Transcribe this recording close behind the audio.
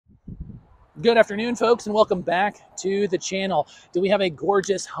Good afternoon, folks, and welcome back to the channel. Do we have a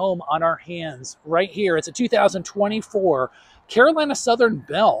gorgeous home on our hands right here? It's a 2024 Carolina Southern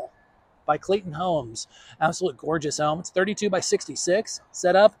Belle by Clayton Homes. Absolute gorgeous home. It's 32 by 66,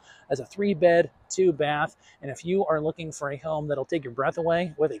 set up as a 3-bed, 2-bath. And if you are looking for a home that'll take your breath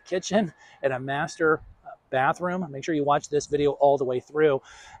away with a kitchen and a master bathroom, make sure you watch this video all the way through,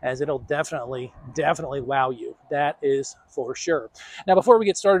 as it'll definitely wow you. That is for sure. Now, before we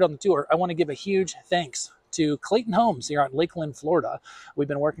get started on the tour, I want to give a huge thanks to Clayton Homes here at Lakeland, Florida. We've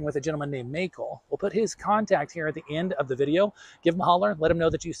been working with a gentleman named Michael. We'll put his contact here at the end of the video. Give him a holler, let him know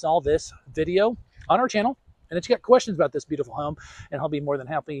that you saw this video on our channel and that you got questions about this beautiful home, and he'll be more than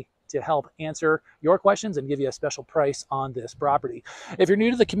happy to help answer your questions and give you a special price on this property. If you're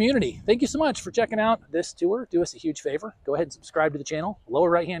new to the community, thank you so much for checking out this tour. Do us a huge favor. Go ahead and subscribe to the channel, lower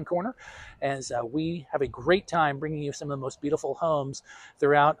right-hand corner, as we have a great time bringing you some of the most beautiful homes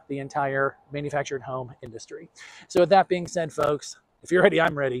throughout the entire manufactured home industry. So with that being said, folks, if you're ready,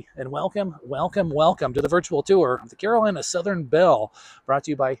 I'm ready. And welcome to the virtual tour of the Carolina Southern Belle, brought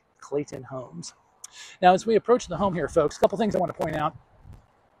to you by Clayton Homes. Now, as we approach the home here, folks, a couple things I want to point out.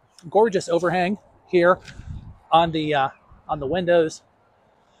 Gorgeous overhang here on the windows,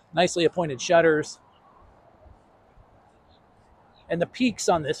 nicely appointed shutters, and the peaks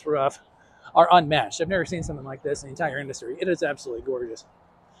on this roof are unmatched. I've never seen something like this in the entire industry. It is absolutely gorgeous.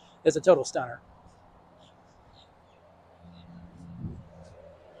 It's a total stunner.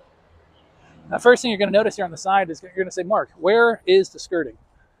 Now, first thing you're going to notice here on the side is you're going to say, Mark, where is the skirting?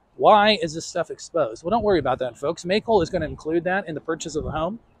 Why is this stuff exposed? Well, don't worry about that, folks. Michael is going to include that in the purchase of the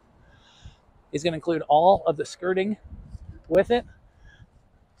home. He's going to include all of the skirting with it.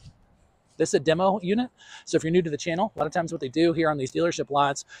 This is a demo unit. So if you're new to the channel, a lot of times what they do here on these dealership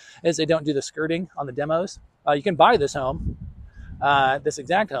lots is they don't do the skirting on the demos. You can buy this home, this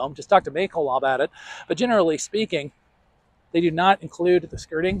exact home. Just talk to Michael all about it. But generally speaking, they do not include the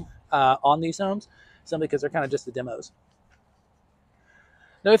skirting on these homes, simply because they're kind of just the demos.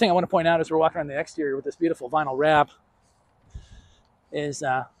 Another thing I want to point out as we're walking around the exterior with this beautiful vinyl wrap is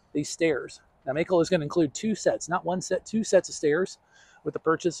these stairs. Now, Michael is going to include 2 sets, not 1 set, 2 sets of stairs with the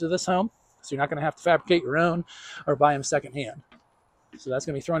purchase of this home. So you're not going to have to fabricate your own or buy them secondhand. So that's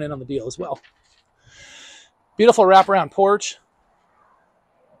going to be thrown in on the deal as well. Beautiful wraparound porch.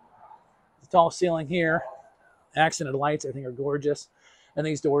 The tall ceiling here. Accented lights, I think, are gorgeous. And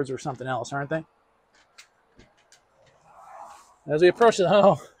these doors are something else, aren't they? As we approach the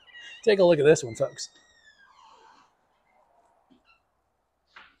home, take a look at this one, folks.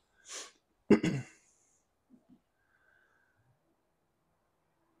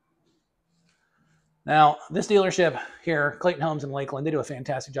 Now, this dealership here, Clayton Homes in Lakeland, they do a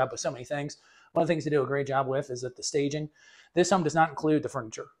fantastic job with so many things. One of the things they do a great job with is that the staging. This home does not include the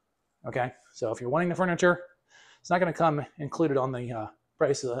furniture, okay? So if you're wanting the furniture, it's not going to come included on the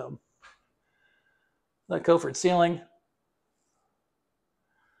price of the home. The Coford ceiling.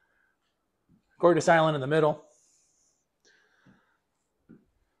 Gorgeous island in the middle.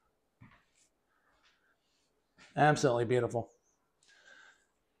 Absolutely beautiful.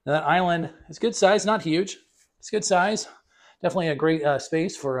 Now that island is good size, not huge. It's good size. Definitely a great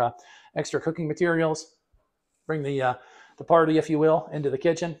space for extra cooking materials. Bring the party, if you will, into the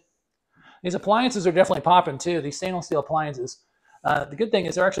kitchen. These appliances are definitely popping too. These stainless steel appliances. The good thing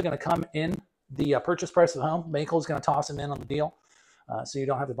is they're actually going to come in the purchase price of the home. Michael's going to toss them in on the deal, so you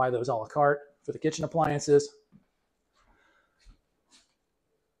don't have to buy those a la carte for the kitchen appliances.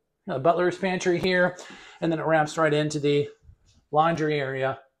 The butler's pantry here, and then it wraps right into the laundry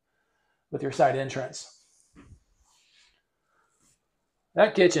area with your side entrance.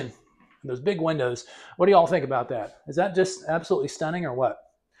 That kitchen, those big windows, what do you all think about that? Is that just absolutely stunning or what?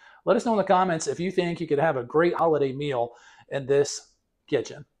 Let us know in the comments if you think you could have a great holiday meal in this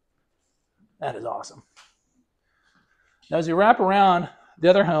kitchen. That is awesome. Now, as you wrap around the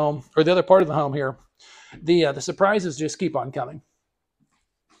other home, or the other part of the home here, the surprises just keep on coming.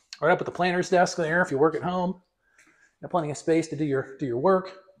 Right up at the planner's desk there, if you work at home, got plenty of space to do your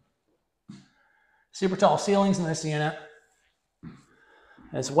work. Super tall ceilings in this unit,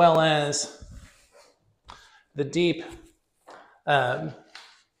 as well as the deep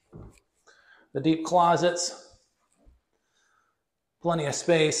closets. Plenty of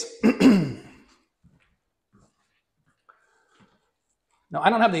space. Now, I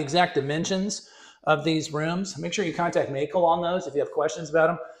don't have the exact dimensions of these rooms. Make sure you contact Michael on those if you have questions about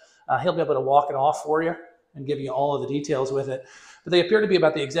them. He'll be able to walk it off for you and give you all of the details with it. But they appear to be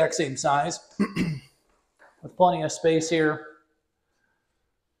about the exact same size, with plenty of space here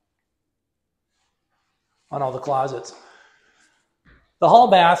on all the closets. The hall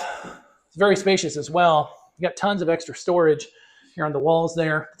bath It's very spacious as well. You got tons of extra storage here on the walls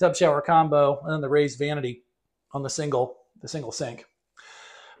there, tub shower combo, and then the raised vanity on the single sink.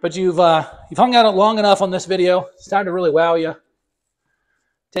 But you've hung out long enough on this video. It's time to really wow you.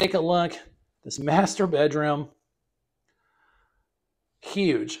 Take a look. This master bedroom,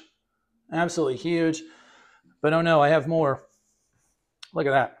 huge, absolutely huge. But oh no, I have more. Look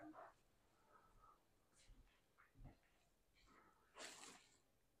at that.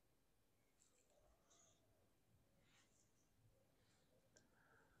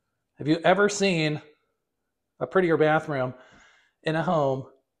 Have you ever seen a prettier bathroom in a home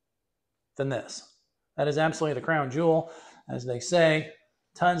than this? That is absolutely the crown jewel, as they say.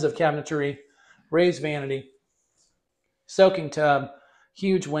 Tons of cabinetry, raised vanity, soaking tub,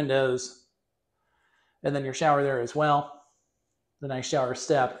 huge windows, and then your shower there as well. The nice shower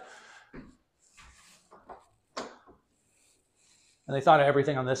step. And they thought of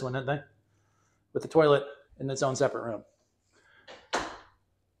everything on this one, didn't they? With the toilet in its own separate room.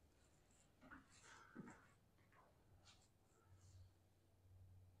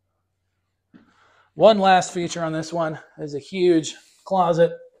 One last feature on this one is a huge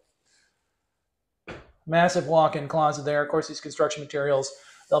closet. Massive walk-in closet there. Of course, these construction materials,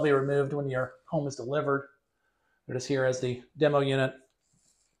 they'll be removed when your home is delivered. They're just here as the demo unit.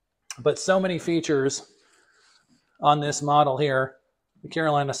 But so many features on this model here, the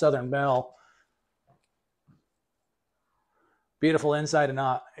Carolina Southern Belle. Beautiful inside and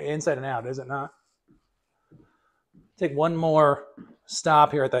out, is it not? Take one more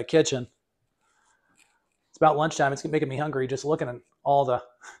stop here at that kitchen. It's about lunchtime. It's making me hungry just looking at all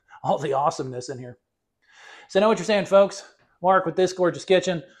the awesomeness in here. So I know what you're saying, folks. Mark, with this gorgeous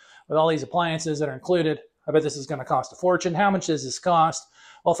kitchen, with all these appliances that are included, I bet this is going to cost a fortune. How much does this cost?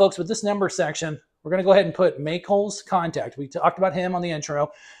 Well, folks, with this number section, we're going to go ahead and put Makehol's contact. We talked about him on the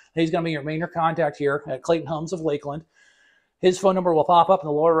intro. He's going to be your main contact here at Clayton Homes of Lakeland. His phone number will pop up in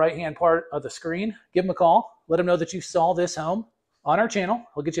the lower right-hand part of the screen. Give him a call. Let him know that you saw this home on our channel.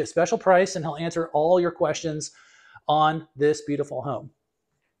 He'll get you a special price, and he'll answer all your questions on this beautiful home.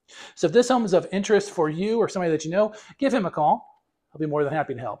 So if this home is of interest for you or somebody that you know, give him a call. I'll be more than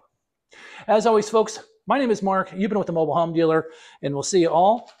happy to help. As always, folks, my name is Mark. You've been with the Mobile Home Dealer, and we'll see you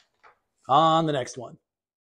all on the next one.